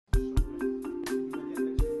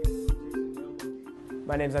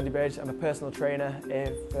My name's Andy Burgess. I'm a personal trainer,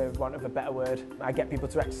 for want of a better word. I get people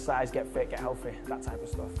to exercise, get fit, get healthy, that type of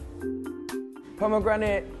stuff.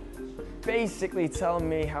 Pomegranate basically tell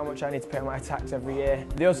me how much I need to pay on my tax every year.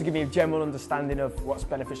 They also give me a general understanding of what's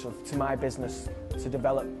beneficial to my business to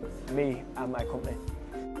develop me and my company.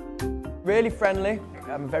 Really friendly.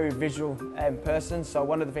 I'm a very visual person, so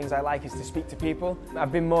one of the things I like is to speak to people.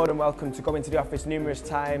 I've been more than welcome to go into the office numerous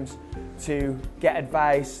times to get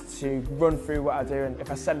advice, to run through what I do, and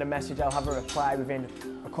if I send a message I'll have a reply within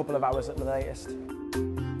a couple of hours at the latest.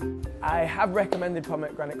 I have recommended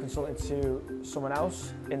Pomegranate Consulting to someone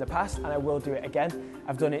else in the past, and I will do it again.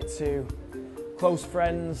 I've done it to close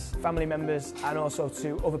friends, family members, and also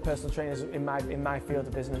to other personal trainers in my field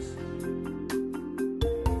of business.